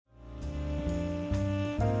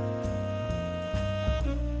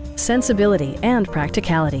sensibility and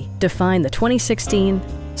practicality define the 2016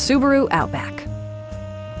 Subaru Outback.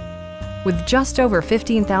 With just over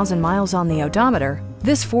 15,000 miles on the odometer,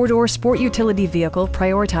 this four-door sport utility vehicle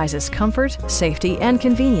prioritizes comfort, safety, and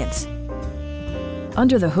convenience.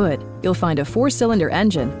 Under the hood, you'll find a four-cylinder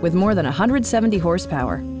engine with more than 170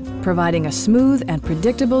 horsepower, providing a smooth and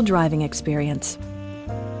predictable driving experience.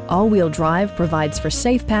 All-wheel drive provides for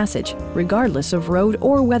safe passage, regardless of road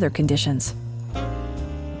or weather conditions.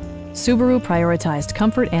 Subaru prioritized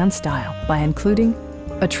comfort and style by including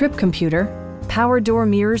a trip computer, power door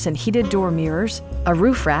mirrors and heated door mirrors, a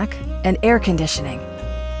roof rack, and air conditioning.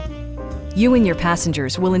 You and your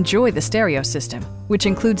passengers will enjoy the stereo system, which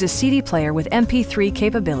includes a CD player with MP3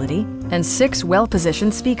 capability and 6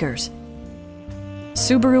 well-positioned speakers.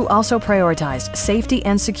 Subaru also prioritized safety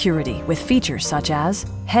and security with features such as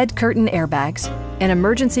head curtain airbags, an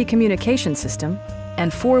emergency communication system, and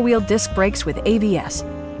 4-wheel disc brakes with ABS.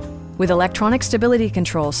 With electronic stability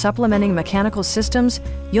control supplementing mechanical systems,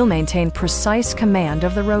 you'll maintain precise command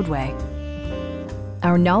of the roadway.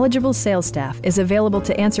 Our knowledgeable sales staff is available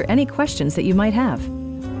to answer any questions that you might have.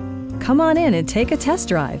 Come on in and take a test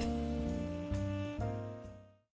drive.